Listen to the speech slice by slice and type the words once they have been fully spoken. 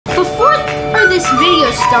this video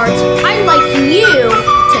starts, I'd like you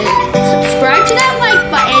to subscribe to that like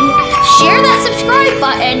button, share that subscribe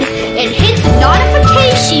button, and hit the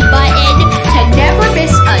notification button to never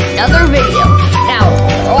miss another video. Now,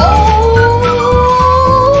 roll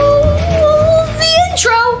the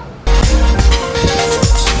intro.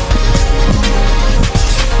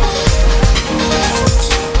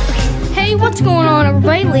 Hey, what's going on,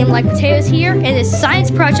 everybody? Liam Like Potatoes here, and it's science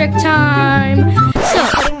project time. So,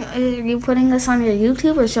 are you putting this on your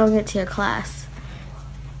YouTube or showing it to your class?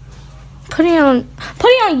 Putting it on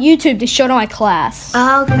YouTube to show to my class.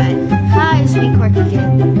 Okay. Hi, sweet quirky kid.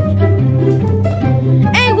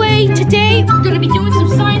 Anyway, today we're gonna be doing some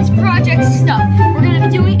science project stuff. We're gonna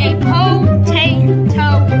be doing a potato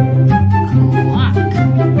clock.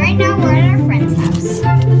 Right now we're at our friend's house.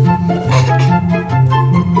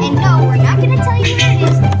 And no, we're not gonna tell you where it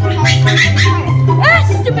is. Ah,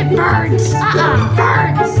 stupid birds!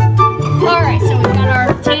 Birds! Alright, so we've got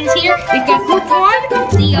our potatoes here. We've got group 1,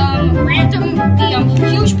 the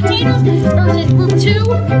huge potatoes, versus group 2,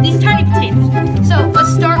 these tiny potatoes. So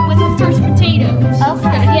let's start with the first potatoes. Okay.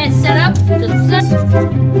 Gotta get it set up.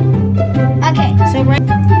 Okay, so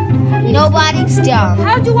nobody's dumb.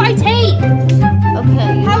 How do I tape?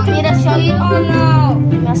 Okay, you want me to show you? Oh no!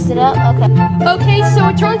 You messed it up? Okay. Okay, so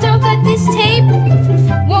it turns out that this tape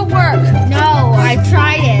won't work. No, I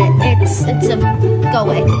tried it. It's a go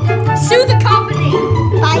away. Sue the company!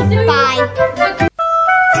 Bye.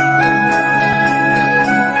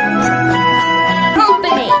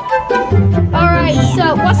 Alright,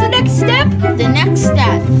 so what's the next step? The next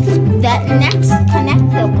step.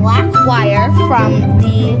 Connect the black wire from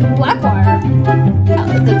the Black wire.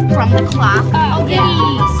 from the clock. Okay,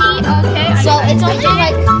 see, okay. So it's only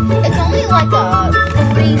like a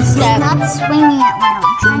 3-step. Stop swinging it when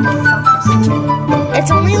I'm trying to focus.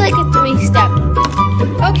 It's only like a 3-step.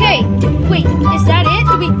 Okay, wait, is that it?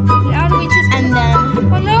 How do we just... And then...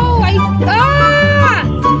 Oh no,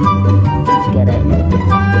 Get it?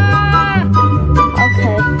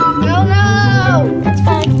 Okay. No! That's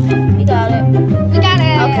fine. We got it. We got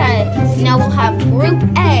it! Okay. Now we'll have group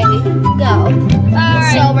A go.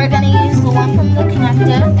 Alright. So we're going to use the one from the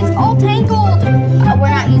connector. It's all tangled! We're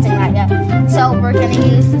not using that yet. So we're going to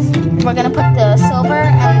use this. We're going to put the silver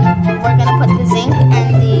and we're going to put the zinc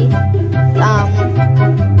and the...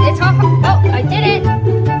 It's all... Oh, I did it!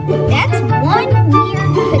 That's one weird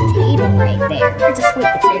potato right there. It's a sweet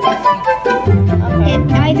potato. Okay. It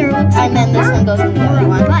either looks And then this one goes in the other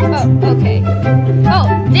one. Oh, okay. Oh,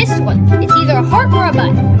 this one. It's either a heart or a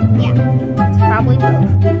butt. It's probably both.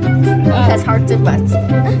 Because hearts and butts.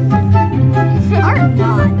 or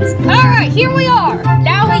not. Alright, here we are.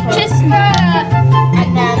 Now we just...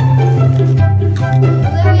 And then...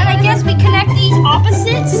 And I guess we connect these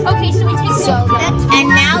opposites. Okay, so we take... And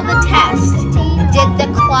now the test. Did the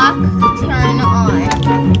clock turn on?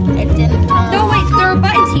 It didn't turn on. No, wait, there are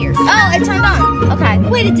buttons here. Oh, it turned on. Okay.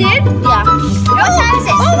 Wait, it did? Yeah. What time is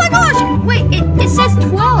it? Oh my gosh! Wait, it says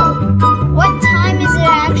 12. What time is it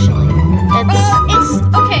actually? It's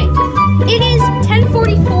okay. It is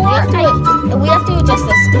 10:44. We have to adjust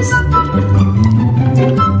this.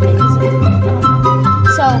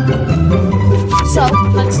 So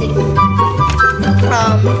let's see.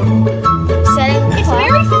 Setting the It's clock.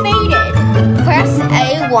 very faded. Press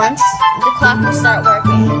A once. The clock will start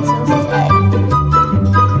working. So this is A.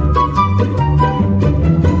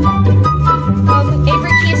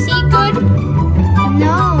 Avery, can you see good?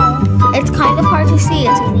 No. It's kind of hard to see.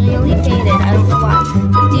 It's really faded. I don't know why.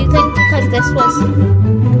 Do you think because this was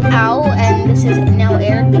out and this is now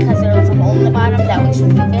aired because there was a hole in the bottom that we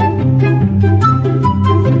should leave it?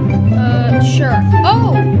 Sure.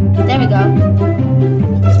 Oh! There we go.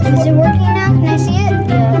 Is it working now? Can I see it?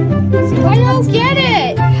 Yeah. I don't get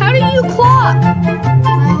it. How do you clock?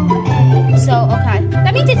 12A. So, okay.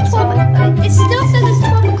 That means it's 12. It still says it's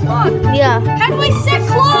 12 o'clock. Yeah. How do I set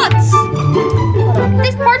clocks?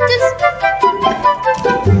 This part does...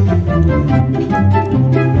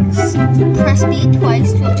 Press B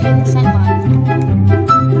twice to obtain the set line.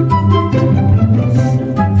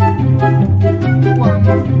 1,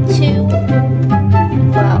 2.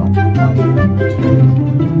 Wow. 1,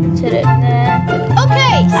 2.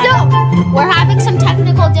 Okay, so we're having some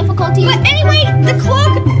technical difficulties. But anyway, the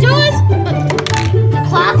clock does... The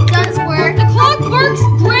clock does work. The clock works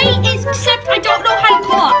great, except I don't know how to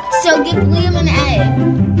clock. So give Liam an A.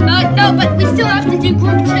 No, but we still have to do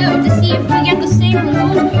group 2 to see if we get the same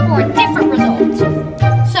result or a different result.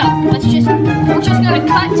 So, we're just gonna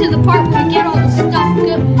cut to the part where we get all the stuff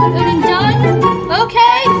good and done.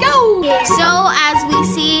 Okay, go! So, as we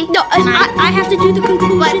see... No, I have to do the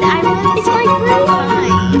conclusion. But I want... It's my grade.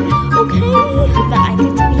 Fine. Okay.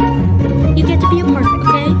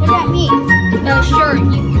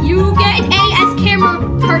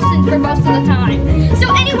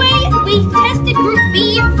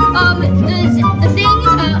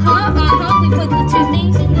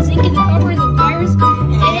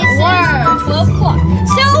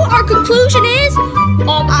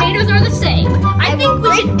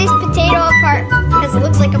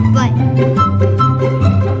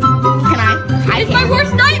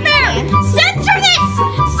 worst nightmare! Censor this!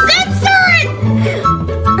 Censor it!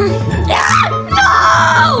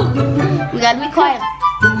 No! We gotta be quiet.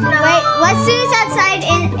 Wait, let's do this outside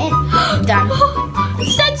and Done.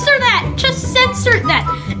 Censor that! Just censor that.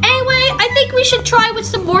 Anyway, I think we should try with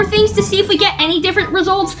some more things to see if we get any different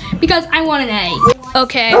results because I want an A.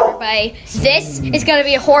 Okay, everybody. This is gonna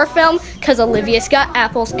be a horror film because Olivia's got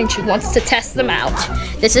apples and she wants to test them out.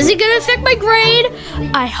 This isn't gonna affect my grade,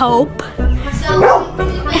 I hope. So I'm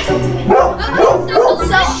gonna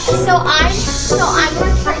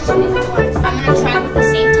try 2 different ones. I'm gonna try with the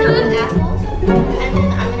same type of apples, and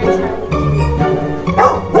then I'm gonna try with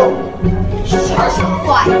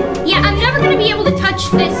quiet. Yeah, I'm never gonna be able to touch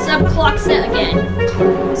this clock set again.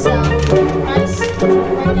 So first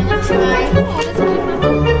we're gonna try.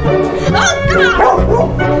 Oh God!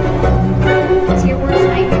 What's your worst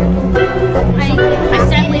nightmare? I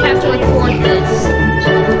sadly have to record this.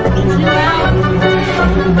 Zoom out.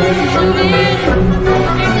 Zoom in.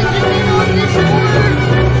 I have to zoom in on this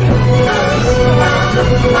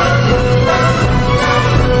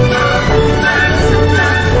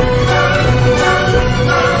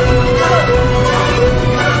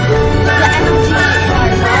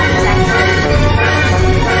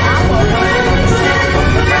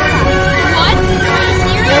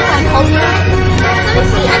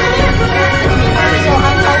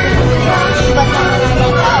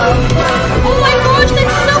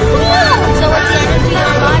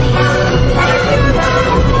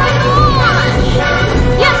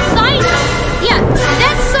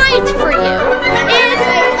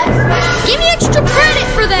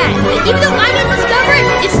even though I didn't discover it,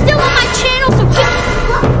 it's still on my channel, so keep...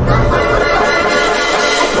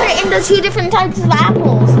 I put it into 2 different types of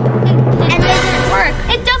apples, and they didn't work.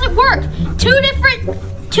 It doesn't work.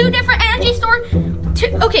 Two different energy stores.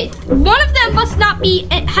 Okay, one of them must not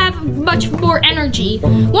have much more energy.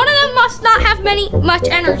 One of them must not have much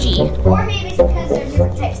energy. or maybe it's because they're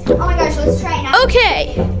different types. Oh my gosh, let's try it now.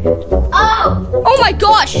 Okay. Oh! Oh my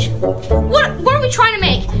gosh. What are we trying to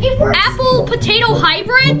make? It works. Apple potato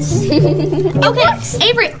hybrids? Okay,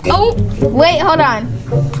 Avery. Oh, Wait, hold on.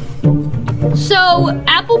 so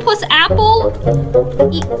apple plus apple.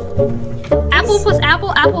 Apple plus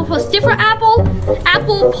apple. Apple plus different apple.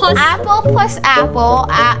 Apple plus. Apple plus apple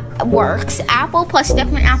works. Apple plus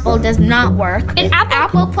different apple does not work. And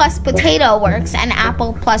Apple plus potato works, and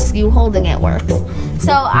apple plus you holding it works.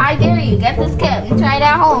 So I dare you, get this kit and try it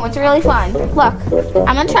at home. It's really fun. Look,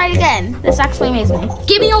 I'm gonna try it again. This actually amazes me.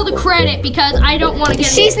 Give me all the credit because I don't want to get.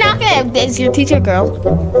 She's not gonna. It's your teacher, girl.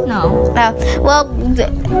 No. Well,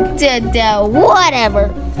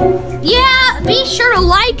 whatever. Yeah, be sure to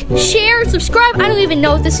like, share, subscribe. I don't even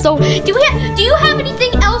know if this is so. Do you have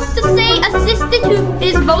anything else to say, assistant who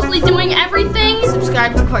is mostly doing everything?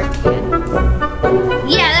 Subscribe to Court Kid.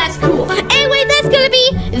 Yeah, that's cool. Anyway, that's gonna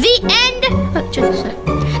be the end. Just a sec.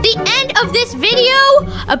 The end of this video.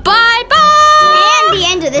 Bye bye. And the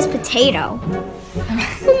end of this potato.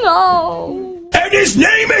 No. And his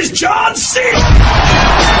name is John C.